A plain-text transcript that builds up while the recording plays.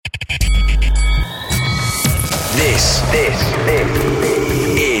This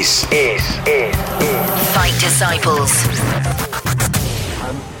is Fight Disciples.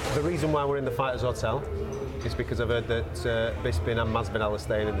 The reason why we're in the Fighters Hotel is because I've heard that Bisping and Masvidal are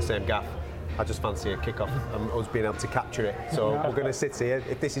staying in the same gaff. I just fancy a kick-off and us being able to capture it. So we're going to sit here.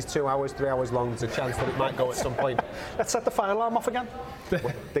 If this is 2 hours, 3 hours long, there's a chance that it might go at some point. Let's set the fire alarm off again.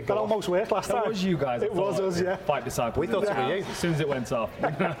 That almost worked last time. That was you guys. It was us, yeah. Fight Disciples. We thought it was you. As soon as it went off.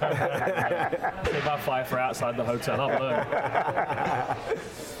 About fire for outside the hotel. I've learned.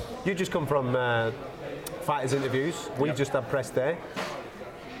 You just come from fighters interviews. We've just had press day.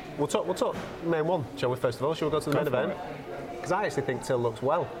 We'll talk main one, shall we, first of all? Shall we go to the main event? Because I actually think Till looks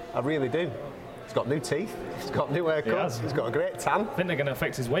well. I really do. He's got new teeth. He's got new haircuts. He's got a great tan. I think they're going to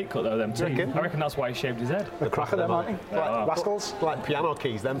affect his weight cut, though, them teeth. I reckon that's why he shaved his head. The crack of them, aren't they? Rascals. Like piano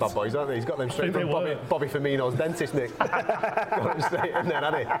keys, them bad boys, aren't they? He's got them straight from Bobby Firmino's dentist, Nick. Got them straight in there,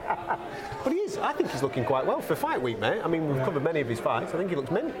 hasn't he? But he is. I think he's looking quite well for fight week, mate. I mean, we've covered many of his fights. I think he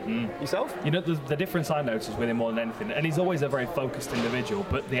looks mint. Yourself? You know, the difference I noticed with him more than anything, and he's always a very focused individual,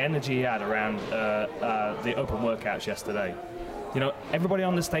 but the energy he had around the open workouts yesterday. You know, everybody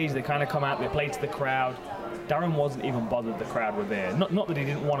on the stage, they kind of come out, they play to the crowd. Darren wasn't even bothered the crowd were there. Not that he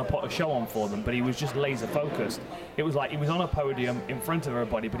didn't want to put a show on for them, but he was just laser focused. It was like he was on a podium in front of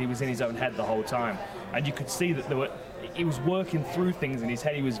everybody, but he was in his own head the whole time. And you could see that he was working through things in his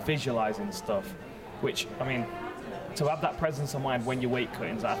head. He was visualizing stuff, which, I mean, to have that presence of mind when you're weight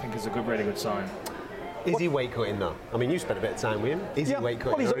cutting, I think is a really good sign. Is he weight cutting though? I mean, you spent a bit of time with him. Is he weight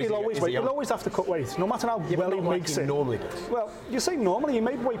cutting? Well, he'll always have to cut weight, no matter how well he makes it. Normally does. Well, you say normally, he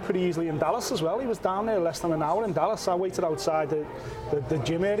made weight pretty easily in Dallas as well. He was down there less than an hour in Dallas. I waited outside the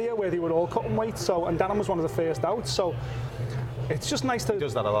gym area where they were all cutting weight. So, and Darren was one of the first out. So it's just nice to. He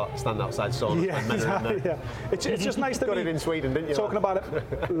does that a lot. Stand outside sauna. Yeah, exactly, yeah. It's just nice to got it in Sweden, didn't you? Talking about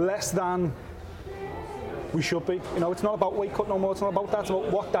it less than we should be. You know, it's not about weight cut no more. It's not about that. It's about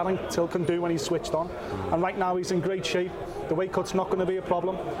what Darren Till can do when he's switched on. And right now he's in great shape. The weight cut's not going to be a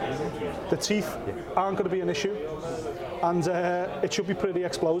problem. The teeth aren't going to be an issue. And it should be pretty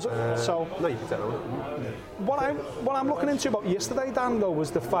explosive. So no, you can tell what I'm looking into about yesterday, Dan, though,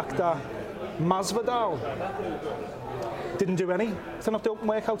 was the fact that Masvidal didn't do anything of the open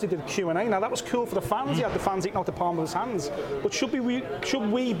workout. He did a Q&A. Now that was cool for the fans. He had the fans eating out the palm of his hands. But should we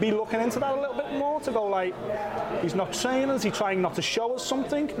be looking into that a little bit more to go like, he's not training? Is he trying not to show us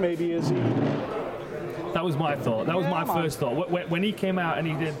something? Maybe is he? That was my thought. That was my first thought. When he came out and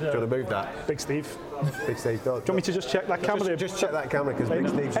he did. Do you want to move that? Big Steve. Big Steve. Do you want me to just check that camera? Just check that camera because Big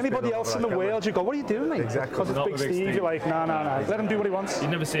Steve's. Anybody else in the world, you go, what are you doing, mate? Exactly. Because it's Big Steve. You're like, no. Let him do what he wants.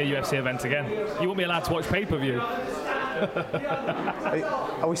 You'd never see a UFC event again. You won't be allowed to watch pay-per-view.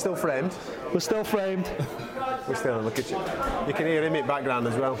 Are we still framed? We're still framed. We're still on. Look at you. You can hear him in background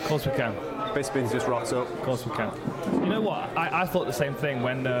as well. Of course we can. Bisping's just rocks up. Of course we can. You know what? I thought the same thing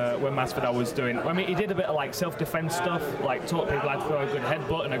when Masvidal was doing. I mean, he did a bit of like self-defense stuff, like taught people how to throw a good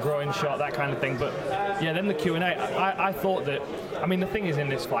headbutt and a groin shot, that kind of thing. But yeah, then the Q&A. I thought that. I mean, the thing is in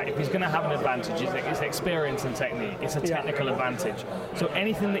this fight, if he's going to have an advantage, it's experience and technique. It's a technical advantage. So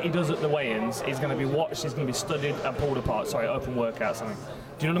anything that he does at the weigh-ins is going to be watched, is going to be studied and pulled apart. Sorry, open workouts. I mean,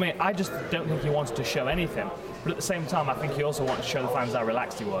 do you know what I mean? I just don't think he wanted to show anything. But at the same time, I think he also wanted to show the fans how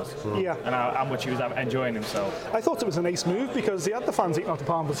relaxed he was. Yeah. And how much he was enjoying himself. I thought it was an ace move because he had the fans eating out the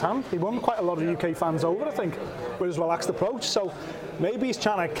palm of his hand. He won quite a lot of UK fans over, I think, with his relaxed approach. So maybe he's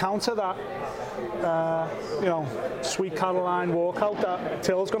trying to counter that, Sweet Caroline walkout that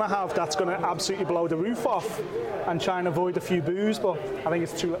Till's going to have. That's going to absolutely blow the roof off and try and avoid a few boos. But I think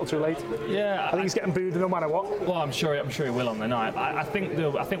it's too little, too late. Yeah. I think he's getting booed no matter what. Well, I'm sure he will on the night. I think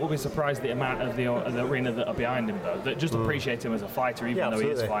we'll be surprised at the amount of the arena that are behind him, though, that just appreciate him as a fighter, even though he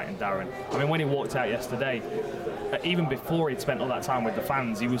is fighting Darren. I mean, when he walked out yesterday, even before he'd spent all that time with the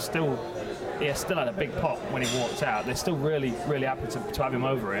fans, he still had a big pop when he walked out. They're still really, really happy to have him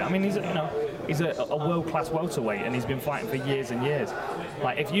over it. I mean, he's a world-class welterweight, and he's been fighting for years and years.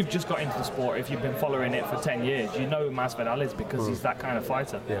 Like, if you've just got into the sport, if you've been following it for 10 years, you know who Masvidal is because he's that kind of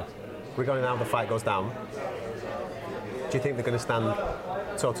fighter. Yeah. We're going now. The fight goes down. Do you think they're going to stand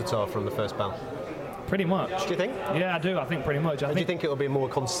toe-to-toe from the first bell? Pretty much. Do you think? Yeah, I do. I think pretty much. Do you think it will be more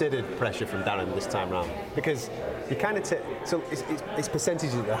considered pressure from Darren this time round? Because you kind of so it's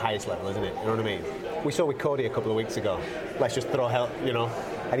percentages at the highest level, isn't it? You know what I mean? We saw with Cody a couple of weeks ago. Let's just throw hell,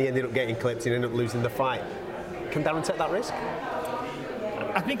 and he ended up getting clipped and ended up losing the fight. Can Darren take that risk?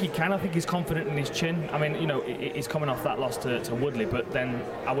 I think he can. I think he's confident in his chin. I mean, he's coming off that loss to Woodley, but then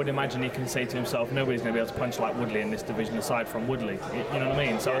I would imagine he can say to himself, nobody's going to be able to punch like Woodley in this division aside from Woodley. You know what I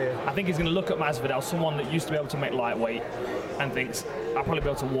mean? So I think he's going to look at Masvidal, someone that used to be able to make lightweight, and thinks, I'll probably be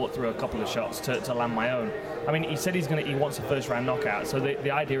able to walk through a couple of shots to land my own. I mean, he said he wants a first round knockout, so the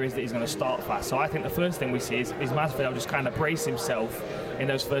idea is that he's going to start fast. So I think the first thing we see is Masvidal just kind of brace himself in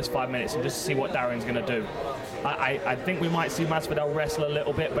those first 5 minutes and just see what Darren's going to do. I think we might see Masvidal wrestle a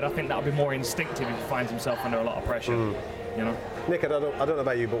little bit, but I think that'll be more instinctive if he finds himself under a lot of pressure. You know, Nick, I don't know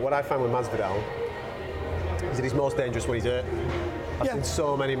about you, but what I find with Masvidal is that he's most dangerous when he's hurt. I've seen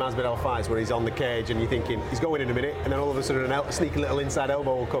so many Masvidal fights where he's on the cage and you're thinking he's going in a minute, and then all of a sudden a sneaky little inside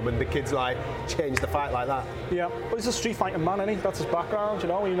elbow will come and the kid's like change the fight like that. Yeah, well, he's a street fighting man, isn't he? That's his background, you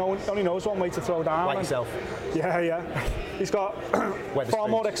know. He only knows one way to throw down. Like yourself. Yeah. He's got far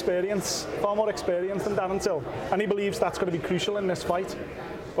more experience than Darren Till, and he believes that's going to be crucial in this fight.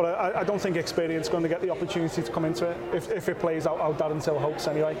 But I don't think experience is going to get the opportunity to come into it if it plays out how Darren Till hopes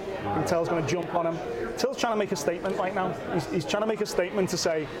anyway. And Till's going to jump on him. Till's trying to make a statement right now. He's trying to make a statement to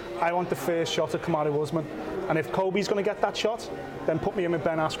say, I want the first shot at Kamaru Usman. And if Kobe's going to get that shot, then put me in with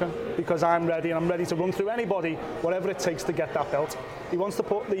Ben Askren, because I'm ready and I'm ready to run through anybody, whatever it takes to get that belt. He wants to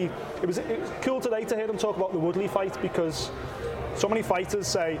put it was cool today to hear him talk about the Woodley fight, because so many fighters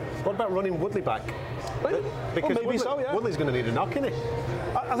say, what about running Woodley back? Because Woodley's going to need a knock, isn't he?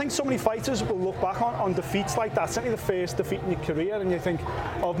 I think so many fighters will look back on defeats like that, certainly the first defeat in your career, and you think,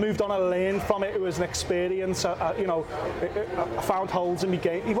 I've moved on, I learned from it, it was an experience, I found holes in my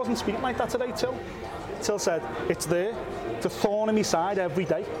game. He wasn't speaking like that today, Till. Till said, it's there, it's a thorn in my side every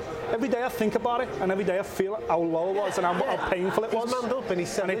day. Every day I think about it, and every day I feel how low it was and how painful it was. He's manned up and he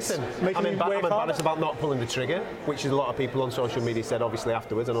said, listen, I'm embarrassed about not pulling the trigger, which is a lot of people on social media said, obviously,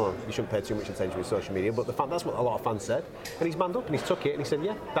 afterwards. I know you shouldn't pay too much attention with social media, but that's what a lot of fans said. And he's manned up and he's took it and he said,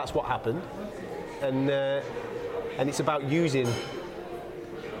 yeah, that's what happened. And it's about using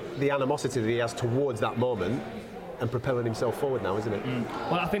the animosity that he has towards that moment and propelling himself forward now, isn't it?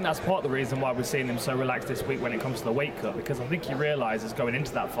 Well, I think that's part of the reason why we're seeing him so relaxed this week when it comes to the weight cut, because I think he realises going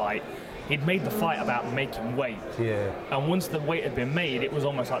into that fight, he'd made the fight about making weight. Yeah. And once the weight had been made, it was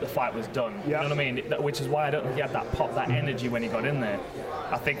almost like the fight was done. Yeah. You know what I mean? Which is why I don't think he had that pop, that energy when he got in there.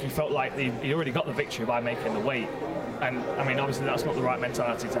 I think he felt like he already got the victory by making the weight. And, I mean, obviously that's not the right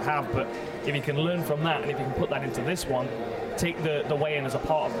mentality to have, but if you can learn from that and if you can put that into this one, take the weigh-in as a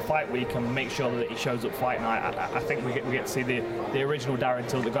part of the fight week and make sure that he shows up fight night, I think we get to see the original Darren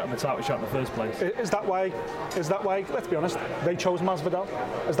Till that got him the title shot in the first place. Is that why, let's be honest, they chose Masvidal?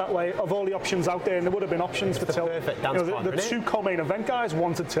 Is that why, of all the options out there, and there would have been options for Till, the two co-main event guys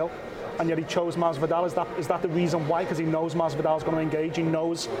wanted Till, and yet he chose Masvidal. Is that the reason why? Because he knows Masvidal's going to engage, he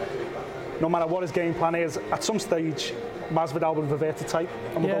knows no matter what his game plan is, at some stage, Masvidal will revert to type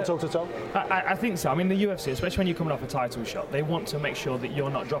and we'll go toe-to-toe. I think so. I mean, the UFC, especially when you're coming off a title shot, they want to make sure that you're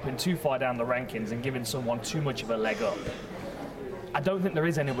not dropping too far down the rankings and giving someone too much of a leg up. I don't think there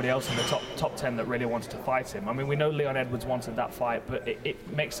is anybody else in the top 10 that really wants to fight him. I mean, we know Leon Edwards wanted that fight, but it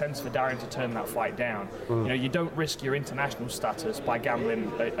makes sense for Darren to turn that fight down. You know, you don't risk your international status by gambling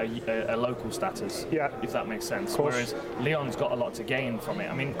a local status, if that makes sense. Whereas Leon's got a lot to gain from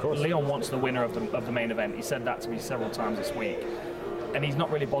it. I mean, Leon wants the winner of the main event. He said that to me several times this week. And he's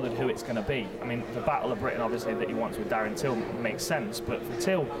not really bothered who it's going to be. I mean, the Battle of Britain, obviously, that he wants with Darren Till makes sense, but for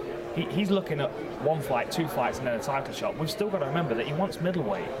Till, he's looking at one fight, two fights, and then a title shot. We've still got to remember that he wants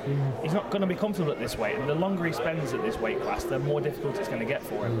middleweight. He's not going to be comfortable at this weight, and the longer he spends at this weight class, the more difficult it's going to get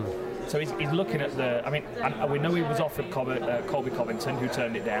for him. So he's looking at we know he was offered Colby Covington, who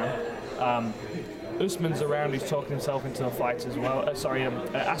turned it down. Usman's around, he's talking himself into a fight as well.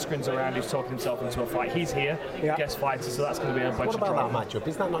 Askren's around, he's talking himself into a fight. He's here, guest fighter, so that's going to be a bunch of drama. What about that matchup?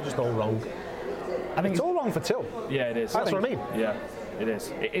 Is that not just all wrong? I think it's all wrong for Till. Yeah, it is. That's what I mean. Yeah. It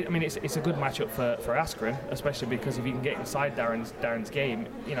is. I mean, it's a good matchup for Askren, especially because if he can get inside Darren's game,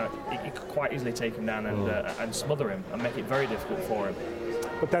 you know, he could quite easily take him down and smother him and make it very difficult for him.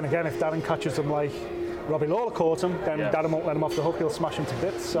 But then again, if Darren catches him like Robbie Lawler caught him, then Darren won't let him off the hook. He'll smash him to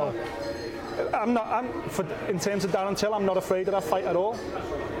bits. So in terms of Darren Till, I'm not afraid of that fight at all.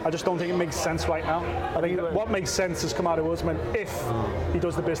 I just don't think it makes sense right now. I think what makes sense is Kamaru Usman if he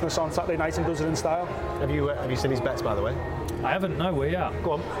does the business on Saturday night and does it in style. Have you seen his bets, by the way? I haven't. No, where you at?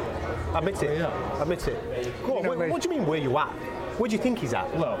 Go on. Admit it. Admit it. Go on. What do you mean, where you at? Where do you think he's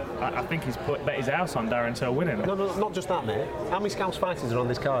at? Well, I think he's bet his house on Darren Till winning. No, not just that, mate. How many Scouse fighters are on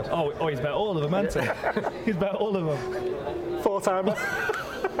this card? Oh, he's bet all of them, hasn't he? He's bet all of them. 4-timer.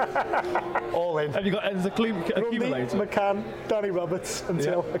 All in. Have you got as a accumulator? McCann, Danny Roberts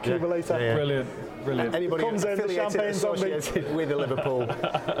until accumulator. Yeah. Brilliant. Anybody Comes in, the affiliated, champagne's on me. associated with the Liverpool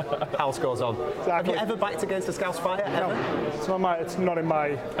house goes on. Exactly. Have you ever backed against a Scouse fighter? No, Ever? it's not in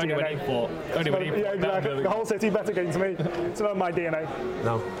my Only when he DNA. fought. Only when he fought. Yeah, exactly. The whole city bet against me. It's not in my DNA.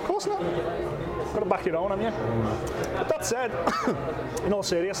 No. Of course not. Got to back your own, haven't you? But that said, in all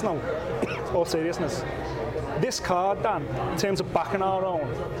seriousness, this card, Dan, in terms of backing our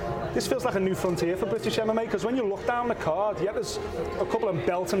own, this feels like a new frontier for British MMA, because when you look down the card, yeah, there's a couple of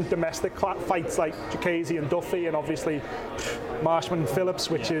belt and domestic fights like Jacasey and Duffy, and obviously Marshman and Phillips,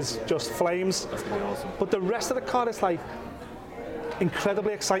 which is just flames. That's going to be awesome. But the rest of the card is like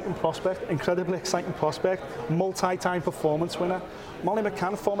incredibly exciting prospect, multi-time performance winner. Molly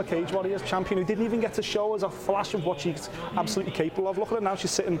McCann, former Cage Warriors champion, who didn't even get to show us a flash of what she's absolutely capable of. Look at her now,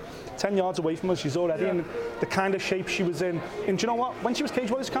 she's sitting 10 yards away from us, she's already in the kind of shape she was in. And do you know what? When she was Cage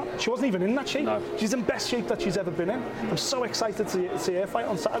Warriors champ, she wasn't even in that shape. No. She's in best shape that she's ever been in. I'm so excited to see her fight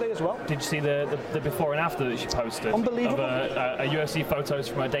on Saturday as well. Did you see the before and after that she posted? Unbelievable. Of a UFC photos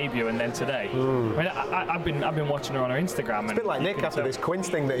from her debut and then today. I mean, I've been watching her on her Instagram. It's a bit like Nick after this Quince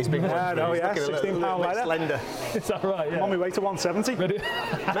thing that he's been going through. He's looking 16 a little pound bit lighter. slender. Is that right? Yeah. I'm on my way to 170. Mate,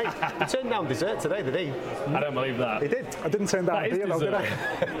 he turned down dessert today, did he? I don't believe that. He did. I didn't turn down That a is beer though, did I?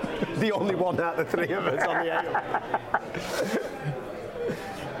 The only one out of the three of us on the ale.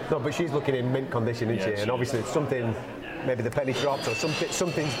 No, but she's looking in mint condition, isn't she? she And obviously it's something, maybe the penny dropped or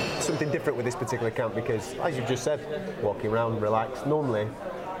something different with this particular camp, because, as you've just said, walking around relaxed. Normally,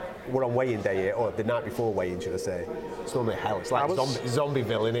 we're on weigh-in day here, or the night before weigh-in, should I say. It's normally hell. It's like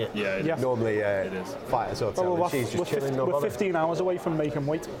Zombieville, isn't it? Yeah, it is. Normally, It is. fighters hotel, Well, and she's just chilling. No we're bother. 15 hours away from making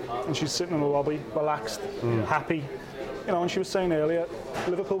weight, and she's sitting in the lobby, relaxed, happy. You know, and she was saying earlier,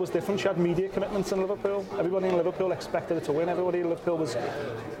 Liverpool was different. She had media commitments in Liverpool. Everybody in Liverpool expected her to win. Everybody in Liverpool was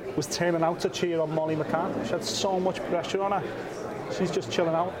turning out to cheer on Molly McCann. She had so much pressure on her. She's just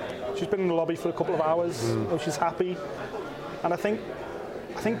chilling out. She's been in the lobby for a couple of hours. You know, she's happy, and I think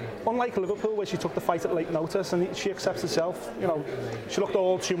unlike Liverpool, where she took the fight at late notice and she accepts herself, you know, she looked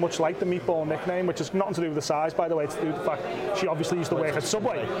all too much like the Meatball nickname, which has nothing to do with the size, by the way. It's to do with the fact she obviously used to work at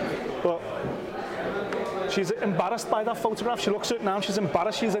Subway. But she's embarrassed by that photograph. She looks at it now, she's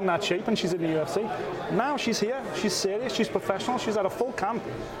embarrassed she's in that shape and she's in the UFC. Now she's here, she's serious, she's professional, she's at a full camp.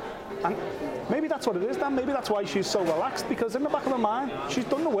 And maybe that's what it is, Dan. Maybe that's why she's so relaxed, because in the back of her mind, she's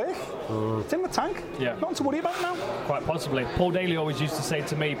done the work. It's in the tank. Yeah. Nothing to worry about now. Quite possibly. Paul Daly always used to say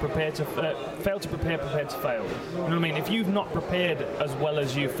to me, fail to prepare, prepare to fail. You know what I mean? If you've not prepared as well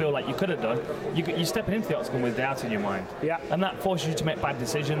as you feel like you could have done, you're stepping into the octagon with doubt in your mind. Yeah. And that forces you to make bad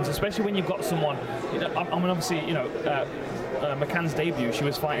decisions, especially when you've got someone, you know, I mean, obviously, you know, McCann's debut, she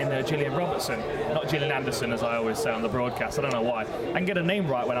was fighting Gillian Robertson, not Gillian Anderson, as I always say on the broadcast. I don't know why. I can get a name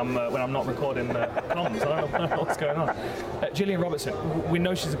right when I'm not recording comms. I don't know what's going on. Gillian Robertson, we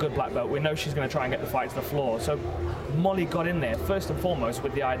know she's a good black belt. We know she's going to try and get the fight to the floor. So Molly got in there first and foremost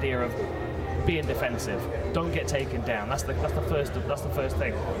with the idea of being defensive. Don't get taken down. That's the first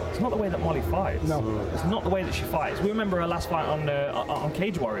thing. It's not the way that Molly fights. No. It's not the way that she fights. We remember her last fight on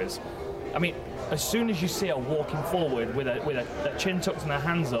Cage Warriors. I mean, as soon as you see her walking forward with a chin tucked and her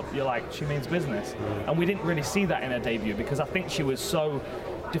hands up, you're like, she means business. And we didn't really see that in her debut, because I think she was so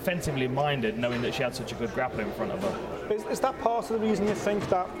defensively minded, knowing that she had such a good grappler in front of her. Is that part of the reason you think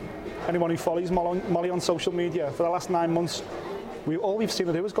that anyone who follows Molly on social media for the last 9 months, all we've seen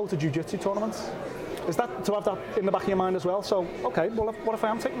her do is go to jiu-jitsu tournaments? Is that to have that in the back of your mind as well? So, okay, well, what if I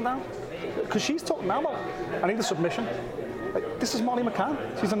am taken down? Because she's talking now about, I need a submission. Like, this is Molly McCann.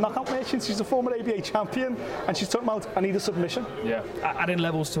 She's a knockout merchant. She's a former ABA champion, and she's talking about, I need a submission. Yeah, adding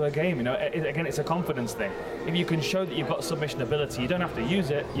levels to her game. You know, again, it's a confidence thing. If you can show that you've got submission ability, you don't have to use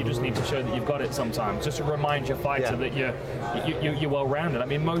it. You just need to show that you've got it sometimes, just to remind your fighter that you're well-rounded. I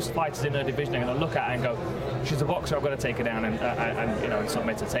mean, most fighters in her division are going to look at her and go, "She's a boxer. I've got to take her down and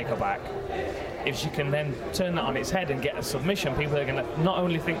submit her, take her back." If she can then turn that on its head and get a submission, people are going to not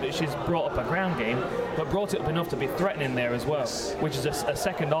only think that she's brought up a ground game, but brought it up enough to be threatening there as well, which is a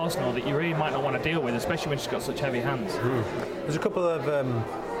second arsenal that you really might not want to deal with, especially when she's got such heavy hands. There's a couple of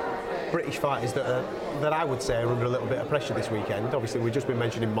British fighters that I would say are under a little bit of pressure this weekend. Obviously, we've just been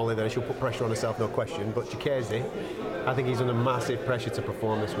mentioning Molly there. She'll put pressure on herself, no question. But Jacasey, I think he's under massive pressure to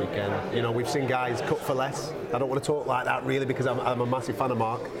perform this weekend. You know, we've seen guys cut for less. I don't want to talk like that, really, because I'm a massive fan of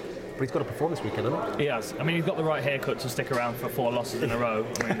Mark. But he's got to perform this weekend, hasn't he? He has. I mean, he's got the right haircut to stick around for 4 losses in a row.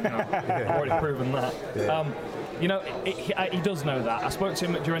 I mean, you know, I've already proven that. Yeah. You know, he does know that. I spoke to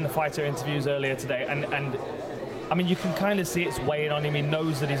him during the fighter interviews earlier today, and I mean, you can kind of see it's weighing on him. He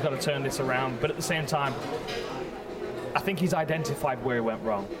knows that he's got to turn this around, but at the same time, I think he's identified where he went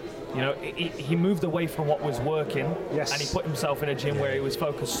wrong. You know, he moved away from what was working, Yes. and he put himself in a gym where he was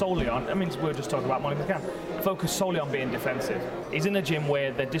focused solely on, I mean, we were just talking about Molly McCann, focused solely on being defensive. He's in a gym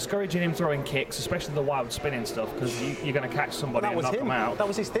where they're discouraging him throwing kicks, especially the wild spinning stuff, because you're going to catch somebody and knock them out. That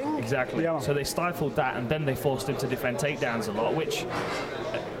was his thing. Exactly. Yeah. So they stifled that, and then they forced him to defend takedowns a lot, which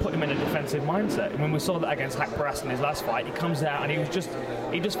put him in a defensive mindset. When we saw that against Hack Paras in his last fight, he comes out and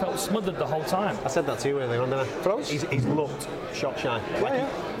he just felt smothered the whole time. I said that to you earlier on, didn't I? Froze? He's looked shot shy.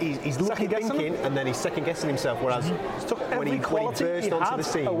 He's looking, thinking, and then he's second guessing himself. Whereas Took every quality burst he onto had the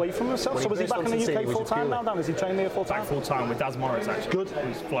scene, away from himself. So was he back in the UK full time now, Dan? Is he training here full time? Back full time with Daz Morris, actually. Good.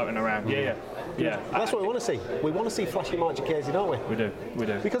 Who's floating around. Yeah. That's what we want to see. We want to see flashy Mark Jacasey, don't we? We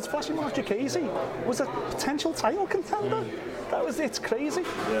do. Because Flashy Mark Jacasey was a potential title contender. It's crazy.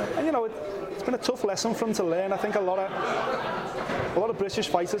 Yeah. And you know, it's been a tough lesson for him to learn. I think a lot of British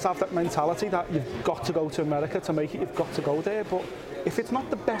fighters have that mentality that you've got to go to America to make it, you've got to go there. But if it's not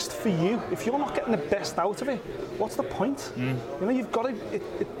the best for you, if you're not getting the best out of it, what's the point? You know, you've got to,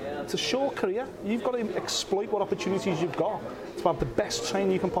 it's a short career. You've got to exploit what opportunities you've got to have the best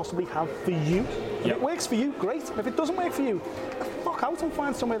training you can possibly have for you. If it works for you, great. And if it doesn't work for you, fuck out and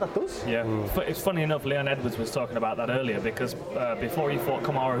find somewhere that does. Yeah, it's funny enough, Leon Edwards was talking about that earlier, because before he fought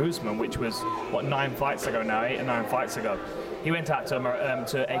Kamaru Usman, which was, 9 fights ago now, 8 or 9 fights ago, he went out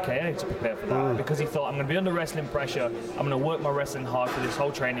to AKA to prepare for that, because he thought, I'm going to be under wrestling pressure, I'm going to work my wrestling hard for this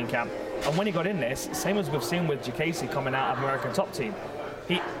whole training camp. And when he got in this, same as we've seen with Jacasey coming out of American Top Team,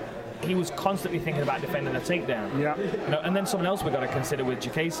 he was constantly thinking about defending a takedown. Yeah. You know, and then something else we've got to consider with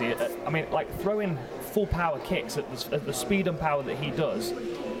Jacasey, I mean, like throwing full power kicks at the speed and power that he does,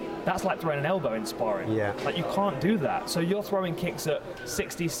 that's like throwing an elbow in sparring. Yeah. Like, you can't do that. So you're throwing kicks at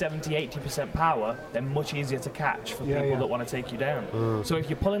 60, 70, 80% power, they're much easier to catch for people that want to take you down. So if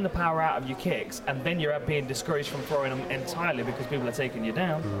you're pulling the power out of your kicks and then you're being discouraged from throwing them entirely because people are taking you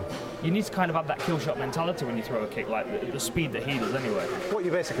down, you need to kind of have that kill shot mentality when you throw a kick, like the speed that he does anyway. What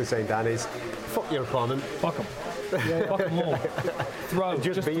you're basically saying, Dan, is fuck your opponent. Fuck them. Fuck them all. Throw.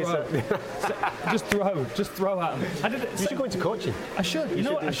 Just be throw. Just throw at them. You should go into coaching. I should. You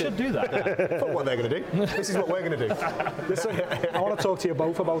know what? I should do that. Fuck what they're going to do. This is what we're going to do. Listen, I want to talk to you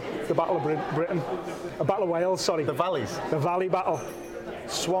both about the Battle of Britain. A Battle of Wales, sorry. The Valleys. The Valley Battle.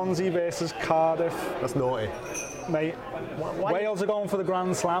 Swansea versus Cardiff. That's naughty. Mate, Wales are going for the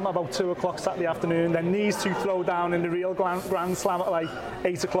Grand Slam about 2 o'clock Saturday afternoon. Then these two throw down in the real Grand Slam at like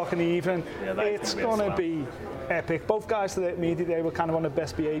 8 o'clock in the evening. It's going to be epic. Both guys to the media, they were kind of on their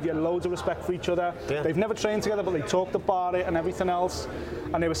best behaviour, loads of respect for each other. Yeah. They've never trained together, but they talked about it and everything else.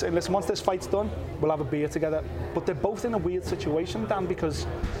 And they were saying, listen, once this fight's done, we'll have a beer together. But they're both in a weird situation, Dan, because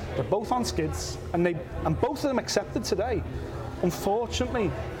they're both on skids, and both of them accepted today. Unfortunately,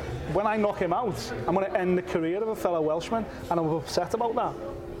 when I knock him out, I'm going to end the career of a fellow Welshman, and I'm upset about that.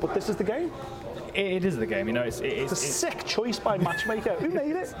 But this is the game. It is the game, you know. It's a sick choice by matchmaker. Who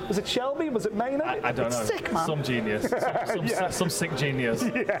made it? Was it Shelby? Was it Maynard? I don't know. Sick, man. Some genius. Some sick genius.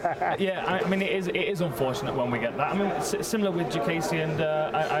 I mean, it is unfortunate when we get that. I mean, similar with Jacasey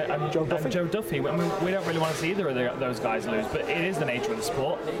and Joe Duffy. I mean, we don't really want to see either of those guys lose, but it is the nature of the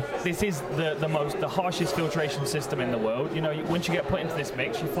sport. This is the harshest filtration system in the world. You know, once you get put into this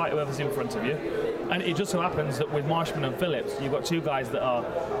mix, you fight whoever's in front of you. And it just so happens that with Marshman and Phillips, you've got two guys that are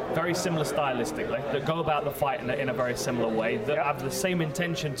very similar stylistically, that go about the fight in a very similar way, that have the same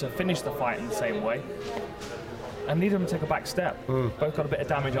intention to finish the fight in the same way. And neither of them take a back step. Both got a bit of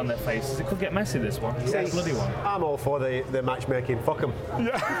damage on their faces. It could get messy, this one. It's a bloody one. I'm all for the matchmaking. Fuck them.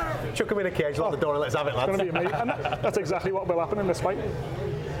 Yeah. Chuck them in a cage, lock the door, and let's have it, lads. It's going to be amazing. And that's exactly what will happen in this fight.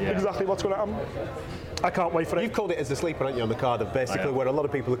 Yeah. Exactly what's going to happen. I can't wait for it. You've called it as the sleeper, haven't you, on the card of basically where a lot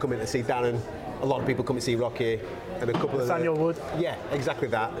of people are coming to see Darren, a lot of people come to see Rocky, and a couple of Daniel Wood. Yeah, exactly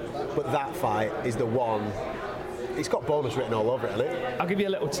that. But that fight is the one. It's got bonus written all over it, hasn't it? I'll give you a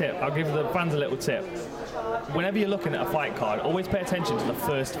little tip. I'll give the fans a little tip. Whenever you're looking at a fight card, always pay attention to the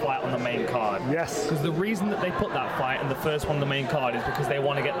first fight on the main card. Yes. Because the reason that they put that fight in the first one on the main card is because they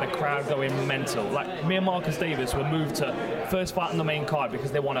want to get the crowd going mental. Like, me and Marcus Davis were moved to first fight on the main card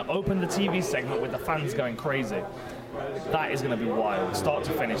because they want to open the TV segment with the fans going crazy. That is going to be wild. Start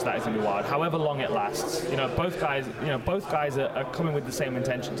to finish, that is going to be wild. However long it lasts, both guys are coming with the same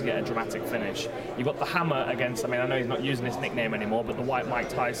intention to get a dramatic finish. You've got the Hammer against. I mean, I know he's not using his nickname anymore, but the White Mike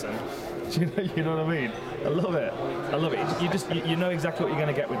Tyson. You know what I mean? I love it. You know exactly what you're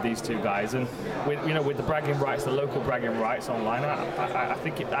going to get with these two guys, and with the bragging rights, the local bragging rights online, I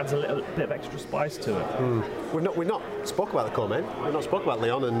think it adds a little bit of extra spice to it. We've not spoke about the comment. We've not spoke about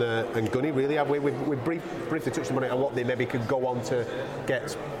Leon and Gunny, really, have we? We've briefly touched on it and what they maybe could go on to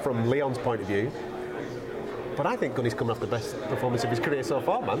get from Leon's point of view. But I think Gunny's coming off the best performance of his career so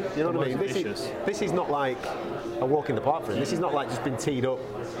far, man. You know what I mean? This is not like a walk in the park for him. This is not like just been teed up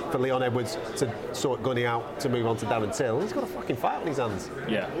for Leon Edwards to sort Gunny out to move on to Darren Till. He's got a fucking fight on his hands.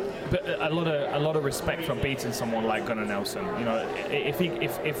 Yeah, but a lot of respect from beating someone like Gunnar Nelson. You know,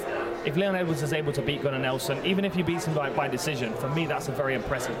 if Leon Edwards is able to beat Gunnar Nelson, even if he beats him by decision, for me that's a very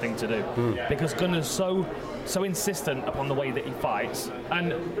impressive thing to do, because Gunnar's so insistent upon the way that he fights,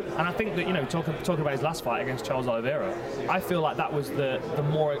 and I think that, you know, talking about his last fight against Charles Oliveira, I feel like that was the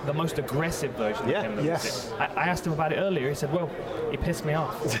most aggressive version of him that we see. I asked him about it earlier. He said, well, he pissed me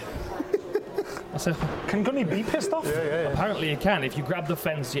off. I said, can Gunny be pissed off? Yeah. Apparently you can. If you grab the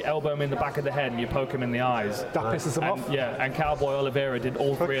fence, you elbow him in the back of the head and you poke him in the eyes. That pisses him off? Yeah, and Cowboy Oliveira did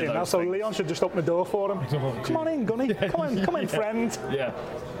all three of those So things. Leon should just open the door for him. Come on in, Gunny. Come in, friend. Yeah,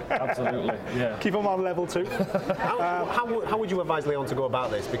 absolutely. Yeah. Keep him on level 2. How would you advise Leon to go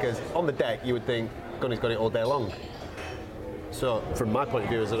about this? Because on the deck, you would think Gunny's got it all day long. So, from my point of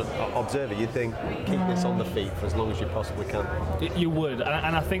view as an observer, you'd think, keep this on the feet for as long as you possibly can. You would,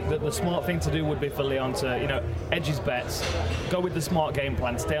 and I think that the smart thing to do would be for Leon to, you know, edge his bets, go with the smart game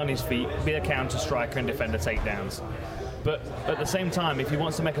plan, stay on his feet, be a counter striker and defend the takedowns. But at the same time, if he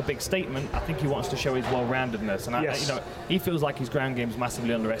wants to make a big statement, I think he wants to show his well-roundedness. And you know, he feels like his ground game's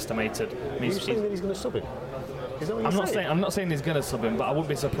massively underestimated. Are you saying that he's going to sub him? I'm not saying he's going to sub him, but I wouldn't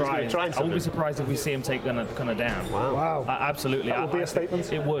be surprised. I wouldn't be surprised if we see him take Gunnar down. Wow. Absolutely. That would be a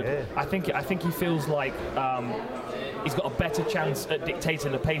statement. It would. Yeah. I think he feels like he's got a better chance at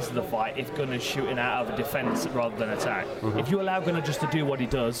dictating the pace of the fight if Gunnar's shooting out of a defence rather than attack. If you allow Gunnar just to do what he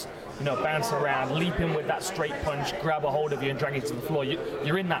does, you know, bounce around, leap in with that straight punch, grab a hold of you and drag you to the floor,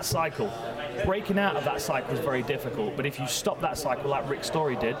 you're in that cycle. Breaking out of that cycle is very difficult, but if you stop that cycle like Rick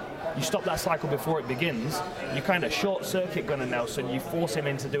Story did, you stop that cycle before it begins, you kind of short-circuit Gunnar Nelson, you force him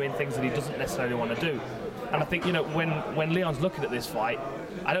into doing things that he doesn't necessarily want to do. And I think, you know, when Leon's looking at this fight,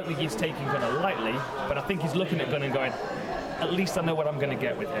 I don't think he's taking Gunnar lightly, but I think he's looking at Gunnar and going, at least I know what I'm going to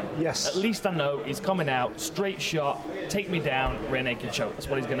get with him. Yes. At least I know he's coming out, straight shot, take me down, rear naked choke. That's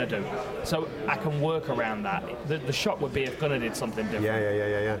what he's going to do. So I can work around that. The shock would be if Gunnar did something different.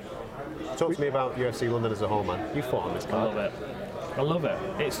 Yeah. Talk to me about UFC London as a whole, man. You fought on this card. I love it.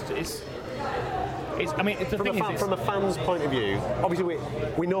 It's I mean, the thing is, from a fan's point of view, obviously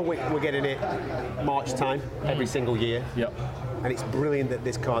we know we're getting it March time every single year. Yep. And it's brilliant that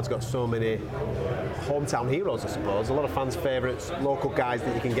this card's got so many hometown heroes, I suppose. A lot of fans' favourites, local guys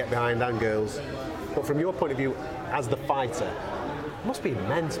that you can get behind and girls. But from your point of view, as the fighter, it must be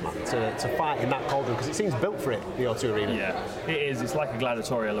immense, man, to fight in that cauldron, because it seems built for it, the O2 Arena. Yeah, it is. It's like a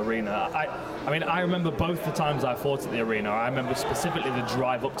gladiatorial arena. I mean, I remember both the times I fought at the arena. I remember specifically the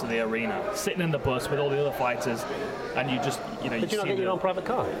drive up to the arena, sitting in the bus with all the other fighters, and you just, you know, Did you not get your own private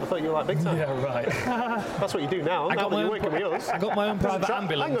car? I thought you were like big time. Yeah, right. That's what you do now. Now that you're working with us. I got my own private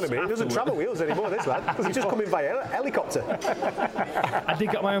ambulance. Hang on a minute, he doesn't travel with us anymore, this lad. He's just coming via helicopter. I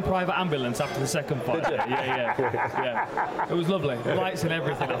did get my own private ambulance after the second fight. Yeah. It was lovely. Lights and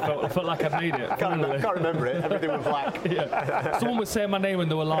everything. I felt like I made it. I can't remember it. Everything was black. Yeah. Someone was saying my name when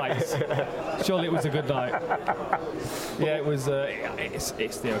there were lights. Surely it was a good night. Yeah, it was. It's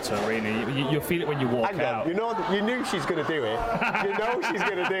the O2 Arena. You feel it when you walk out. You knew she's going to do it. You know she's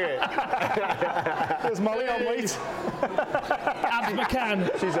going to do it. There's Molly on wait. Abs McCann.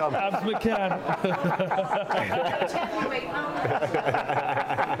 She's on. Abs McCann.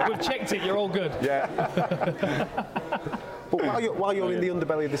 We've checked it. You're all good. Yeah. But while you're in the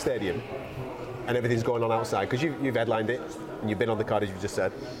underbelly of the stadium and everything's going on outside, because you've headlined it and you've been on the card as you just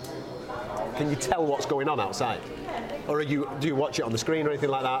said, can you tell what's going on outside? Or do you watch it on the screen or anything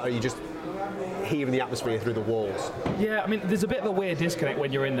like that? Or are you just hearing the atmosphere through the walls? Yeah, I mean, there's a bit of a weird disconnect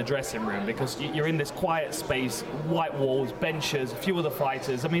when you're in the dressing room, because you're in this quiet space, white walls, benches, a few other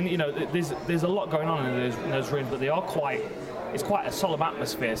fighters. I mean, you know, there's a lot going on in those rooms, but they are it's quite a solemn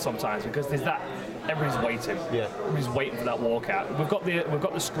atmosphere sometimes, because there's that. Everybody's waiting. Yeah. Everybody's waiting for that walkout. We've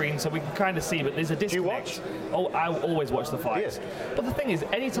got the screen, so we can kind of see, but there's a disconnect. Do you watch? Oh, I always watch the fights. Yeah. But the thing is,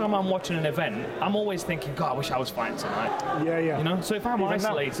 anytime I'm watching an event, I'm always thinking, God, I wish I was fighting tonight. Yeah. You know, so if I'm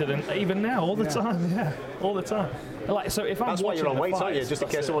isolated, and even now, all the time, all the time. Like, so if I'm that's why you're on weight, aren't you? Just in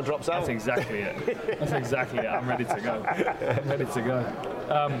case someone drops out. That's exactly it. That's exactly it. I'm ready to go.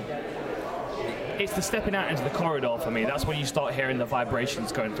 It's the stepping out into the corridor for me. That's when you start hearing the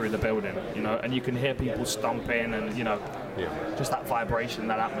vibrations going through the building, you know, and you can hear people stomping and, you know, just that vibration,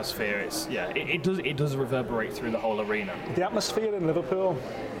 that atmosphere. It does reverberate through the whole arena. The atmosphere in Liverpool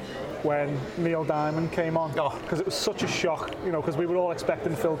when Neil Diamond came on, because it was such a shock, because we were all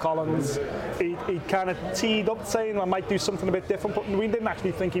expecting Phil Collins. He kind of teed up saying I might do something a bit different, but we didn't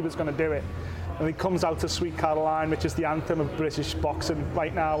actually think he was going to do it. And he comes out to Sweet Caroline, which is the anthem of British boxing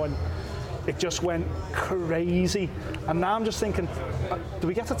right now, and it just went crazy. And now I'm just thinking, do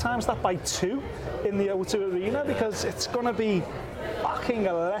we get to times that by 2 in the O2 Arena? Because it's going to be fucking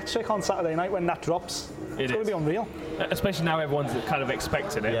electric on Saturday night when that drops. It's going to be unreal. Especially now everyone's kind of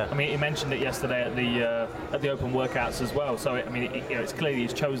expecting it. Yeah. I mean, he mentioned it yesterday at the open workouts as well. So, it's clear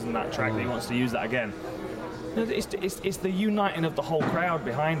he's chosen that track, that he wants to use that again. It's the uniting of the whole crowd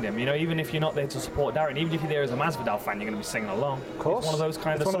behind him. Even if you're not there to support Darren, even if you're there as a Masvidal fan, you're going to be singing along. Of course. It's one of those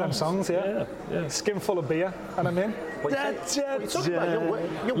kind of songs. One of them songs, yeah. Skin full of beer, and I'm in. Live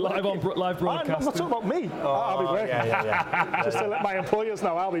broadcast. I'm not talking about me. I'll be working. Yeah. Just to let my employers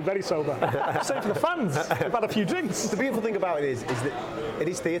know, I'll be very sober. Same for the fans. I've had a few drinks. The beautiful thing about it is that it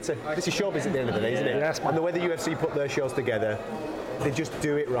is theatre. This is showbiz at the end of the day, isn't it? Yes, man. And the way the UFC put their shows together, they just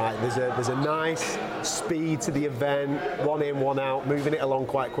do it right. There's a nice speed to the event, one in, one out, moving it along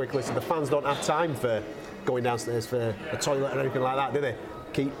quite quickly, so the fans don't have time for going downstairs for a toilet or anything like that, do they?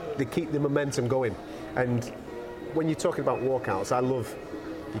 They keep the momentum going. And when you're talking about walkouts, I love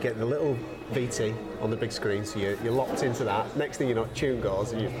you get the little VT on the big screen, so you're locked into that. Next thing you know, tune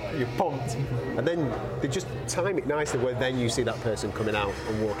goes, and you're pumped, and then they just time it nicely where then you see that person coming out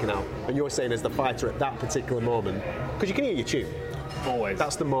and walking out, and you're saying as the fighter at that particular moment, because you can hear your tune. Always.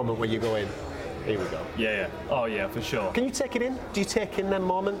 That's the moment where you go in. Here we go. Yeah. Oh yeah, for sure. Can you take it in? Do you take in them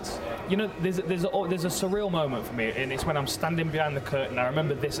moments? There's a surreal moment for me, and it's when I'm standing behind the curtain. I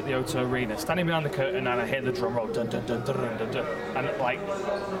remember this at the O2 Arena, standing behind the curtain, and I hear the drum roll, dun, dun, dun, dun, dun, dun, dun, and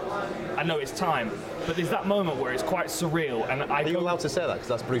I know it's time, but there's that moment where it's quite surreal, and Are you allowed to say that? Because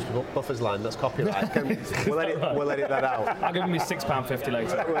that's Bruce Buffer's line. That's copyright. We'll edit that out. I'll give him his £6.50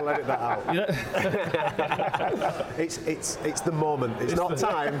 later. We'll edit that out. It's the moment. It's not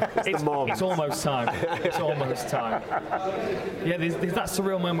time. It's the moment. It's almost time. It's almost time. Yeah, there's that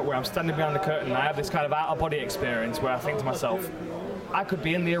surreal moment where I'm standing behind the curtain and I have this kind of out-of-body experience where I think to myself, I could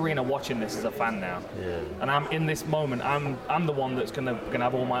be in the arena watching this as a fan now, and I'm in this moment. I'm the one that's gonna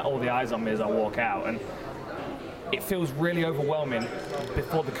have all the eyes on me as I walk out, and it feels really overwhelming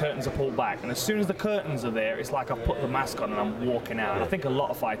before the curtains are pulled back. And as soon as the curtains are there, it's like I've put the mask on and I'm walking out. And I think a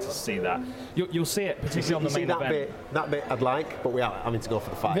lot of fighters see that. You'll see it, particularly on the main event. That bit I'd like, but we are having to go for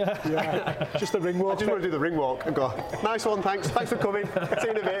the fight. Yeah. Just the ring walk. I just want to do the ring walk and go, nice one, thanks for coming. See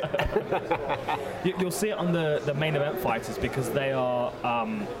you in a bit. You'll see it on the main event fighters because they are.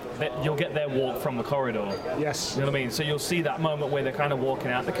 You'll get their walk from the corridor. Yes. You know what I mean? So you'll see that moment where they're kind of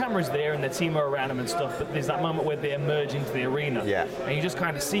walking out. The camera's there and their team are around them and stuff, but there's that moment where they emerge into the arena. Yeah. And you just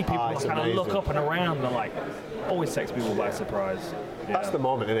kind of see people kind of look up and around and always takes people by surprise. Yeah. That's the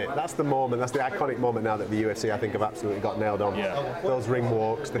moment, isn't it? That's the moment. That's the iconic moment now that the UFC, I think, have absolutely got nailed on. Yeah. Those ring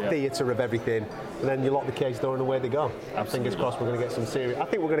walks, the theatre of everything, and then you lock the cage door and away they go. Absolutely. Fingers crossed we're going to get some serious. I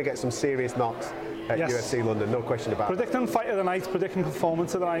think we're going to get some serious knocks at UFC London, no question about it. Predicting fight of the night, predicting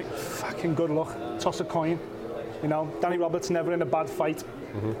performance of the night. Fucking good luck. Toss a coin. Danny Roberts never in a bad fight.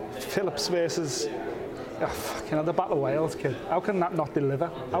 Phillips versus. The Battle of Wales, kid. How can that not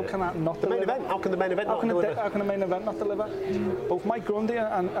deliver? How can that not deliver? Main event? How can the main event not deliver? How can the main event not deliver? Both Mike Grundy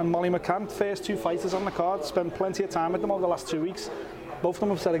and Molly McCann, first 2 fighters on the card, spent plenty of time with them over the last 2 weeks. Both of them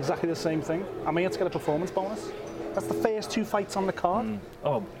have said exactly the same thing. I'm here to get a performance bonus. That's the first 2 fights on the card.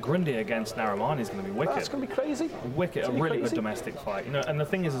 Oh, Grundy against Narimani is going to be wicked. That's going to be crazy. Wicked, a really good domestic fight. And the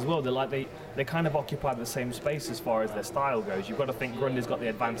thing is as well, they kind of occupy the same space as far as their style goes. You've got to think Grundy's got the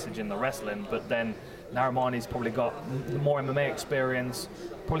advantage in the wrestling, but then Narimani's probably got more MMA experience,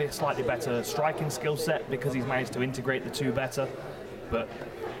 probably a slightly better striking skill set because he's managed to integrate the two better. But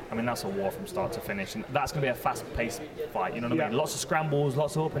that's a war from start to finish, and that's going to be a fast-paced fight. You know what I mean? Lots of scrambles,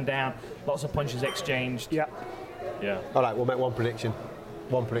 lots of up and down, lots of punches exchanged. Yeah. All right, we'll make one prediction.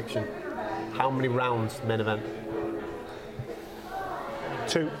 How many rounds main event?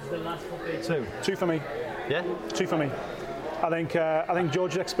 2. 2 for me. Yeah? 2 for me. I think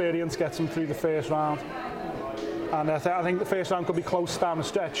George's experience gets him through the first round. And I think the first round could be close down the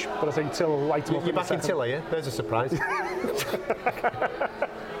stretch, but I think Till will light him up. You're back in Till, are you? There's a surprise.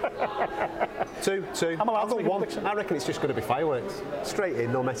 2. I'm allowed to make a 1. prediction. I reckon it's just going to be fireworks. Straight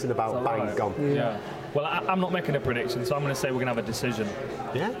in, no messing about, bang, gone. Yeah. Well, I'm not making a prediction, so I'm going to say we're going to have a decision.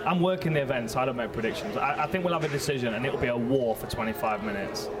 Yeah? I'm working the event, so I don't make predictions. I think we'll have a decision, and it'll be a war for 25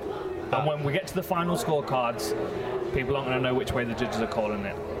 minutes. And when we get to the final scorecards, people aren't going to know which way the judges are calling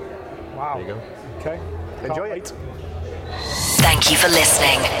it. Wow. There you go. Okay. Enjoy it. Thank you for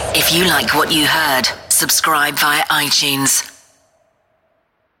listening. If you like what you heard, subscribe via iTunes.